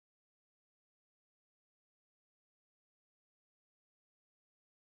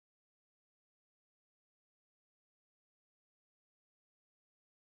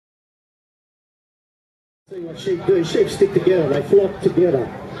See what sheep do. Sheep stick together, they flock together.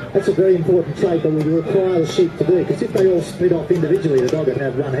 That's a very important trait that we require the sheep to do, because if they all split off individually, the dog would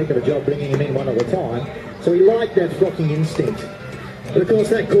have one heck of a job bringing them in one at a time. So we like that flocking instinct. But of course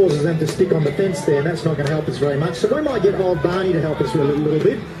that causes them to stick on the fence there, and that's not going to help us very much. So we might get old Barney to help us with a little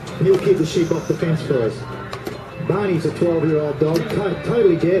bit, and he'll keep the sheep off the fence for us. Barney's a 12-year-old dog,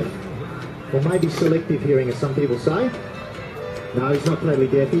 totally deaf, or maybe selective hearing, as some people say. No, he's not totally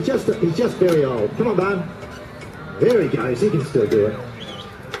deaf. He's just very old. Come on, Barn. There he goes. He can still do it.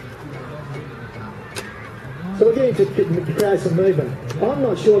 So we're getting to create some movement. I'm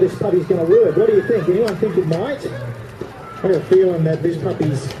not sure this puppy's going to work. What do you think? Anyone think it might? I have a feeling that this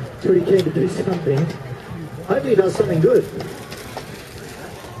puppy's pretty keen to do something. Hopefully he does something good.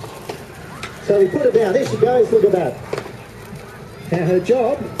 So we put her down. There she goes. Look at that. Now her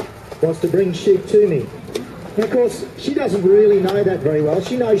job was to bring sheep to me. And of course, she doesn't really know that very well.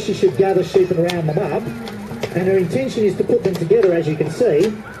 She knows she should gather sheep and round them up, and her intention is to put them together, as you can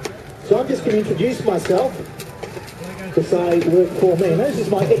see. So I'm just going to introduce myself to say work for me. And this is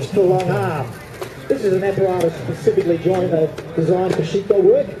my extra long arm. This is an apparatus specifically designed for sheepdog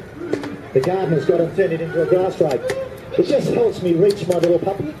work. The gardener's got to turn it into a grass rake. It just helps me reach my little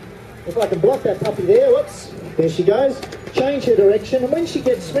puppy. If I can block that puppy there, whoops, there she goes. Change her direction, and when she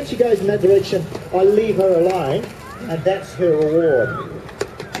goes in that direction, I leave her alone, and that's her reward.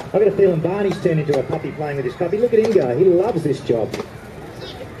 I've got a feeling Barney's turned into a puppy playing with this puppy. Look at him go, he loves this job.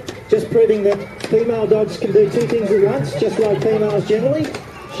 Just proving that female dogs can do two things at once, just like females generally.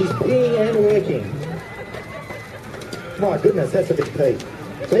 She's peeing and working. My goodness, that's a big pee.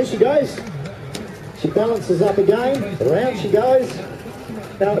 So there she goes. She balances up again, around she goes.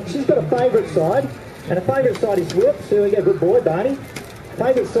 Now, she's got a favourite side. And a favourite side is, whoops, there we go, good boy, Barney.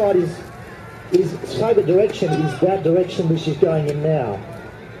 Favourite side is favourite direction is that direction which she's going in now.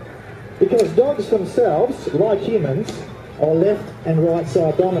 Because dogs themselves, like humans, are left and right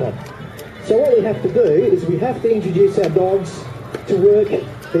side dominant. So what we have to do is we have to introduce our dogs to work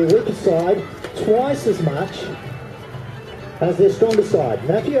their weaker side twice as much as their stronger side.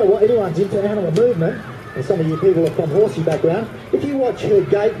 Now if anyone's into animal movement, and some of you people are from horsey background, if you watch her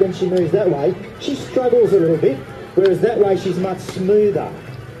gait when she moves that way, she struggles a little bit, whereas that way she's much smoother.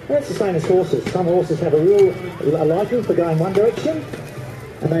 And that's the same as horses. Some horses have a liking for going one direction,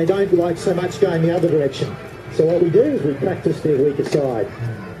 and they don't like so much going the other direction. So what we do is we practice their weaker side.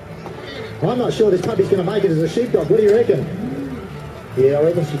 I'm not sure this puppy's going to make it as a sheepdog. What do you reckon? Yeah, I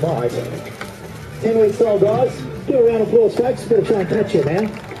reckon she might. 10 weeks old, guys. Give her a round of applause, folks. Better try and catch her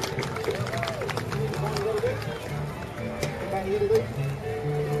now.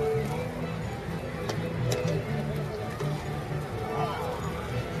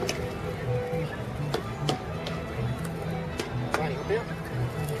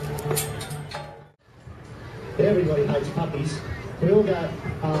 Everybody hates puppies. We all go,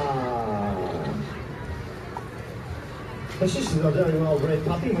 This is a very well-bred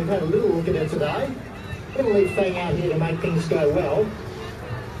puppy. We've had a little look at her today. We're going to leave Fang out here to make things go well,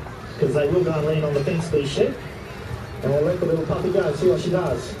 because they will go and lean on the fence, these sheep. And we'll let the little puppy go and see what she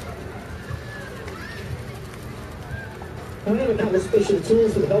does. Now we have a couple of special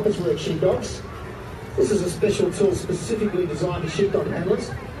tools that help us work sheepdogs. This is a special tool specifically designed for sheepdog handlers.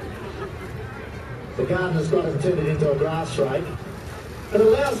 The gardener's got it and turned it into a grass rake. It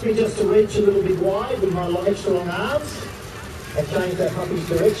allows me just to reach a little bit wide with my extra long arms and change that puppy's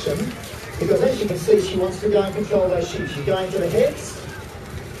direction, because as you can see, she wants to go and control those sheep. She's going to the heads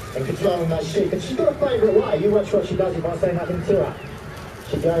and controlling those sheep. And she's got a favourite way. You watch what she does if I say nothing to her.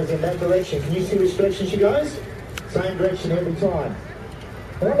 She goes in that direction. Can you see which direction she goes? Same direction every time.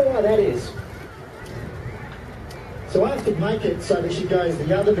 I wonder why that is. So I have to make it so that she goes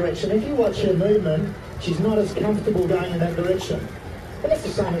the other direction. If you watch her movement, she's not as comfortable going in that direction. And that's the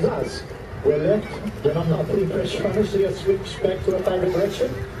same as us. We're left, when I'm not putting pressure on her, she'll switch back to her favourite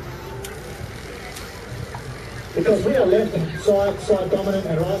direction. Because we are left and side dominant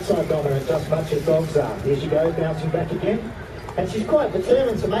and right side dominant, just as much as dogs are. Here she goes, bouncing back again. And she's quite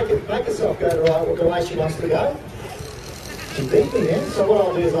determined to make herself go the way she wants to go. She beat me then, so what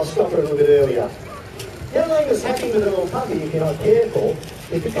I'll do is I'll stop her a little bit earlier. The other thing that's happening with a little puppy, if you're not careful,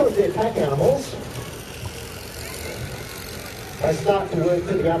 is because they're pack animals, they start to work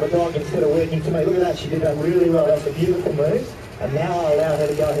to the other dog instead of working to me. Look at that, she did that really well. That's a beautiful move. And now I allow her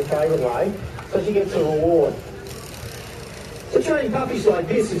to go her favourite way, so she gets a reward. So training puppies like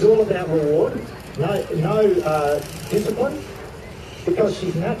this is all about reward, no discipline, because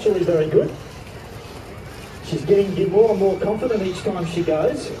she's naturally very good. She's getting more and more confident each time she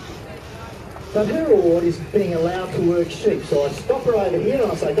goes. But her reward is being allowed to work sheep. So I stop her over here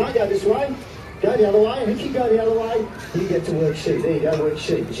and I say, don't go this way. Go the other way, and if you go the other way, you get to work sheep. There you go, work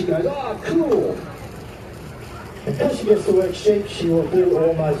sheep. And she goes, oh, cool. And because she gets to work sheep, she will do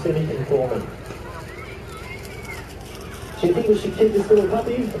almost anything for me. Do you think we should keep this little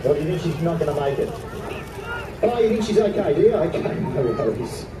puppy, or do you think she's not going to make it? Oh, you think she's okay, do you? Okay, no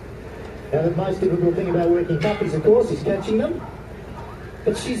worries. Now, the most difficult thing about working puppies, of course, is catching them.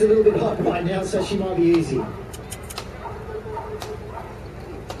 But she's a little bit hot right now, so she might be easy.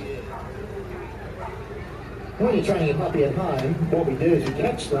 When you're training a puppy at home, what we do is we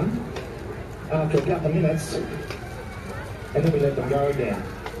catch them after a couple of minutes, and then we let them go again.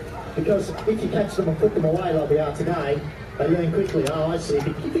 Because if you catch them and put them away like we are today, they learn quickly, oh, I see,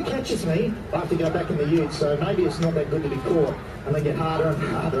 if it catches me, I have to go back in the ute, so maybe it's not that good to be caught, and they get harder and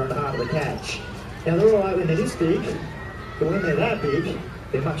harder and harder to catch. Now, they're all right when they're this big, but when they're that big,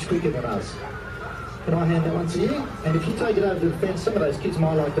 they're much quicker than us. Can I hand that one to you? And if you take it over to the fence, some of those kids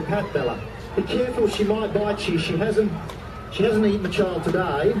might like to pat Bella. Be careful, she might bite you. She hasn't eaten the child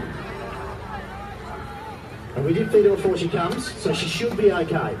today. And we did feed her before she comes, so she should be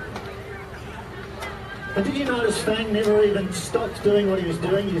okay. And did you notice Fang never even stopped doing what he was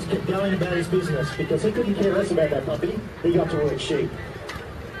doing? He just kept going about his business because he couldn't care less about that puppy. He got to work sheep.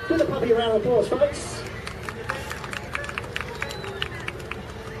 Give the puppy a round of applause, folks.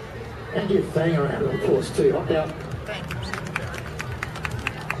 And give Fang a round of applause too. Hop out.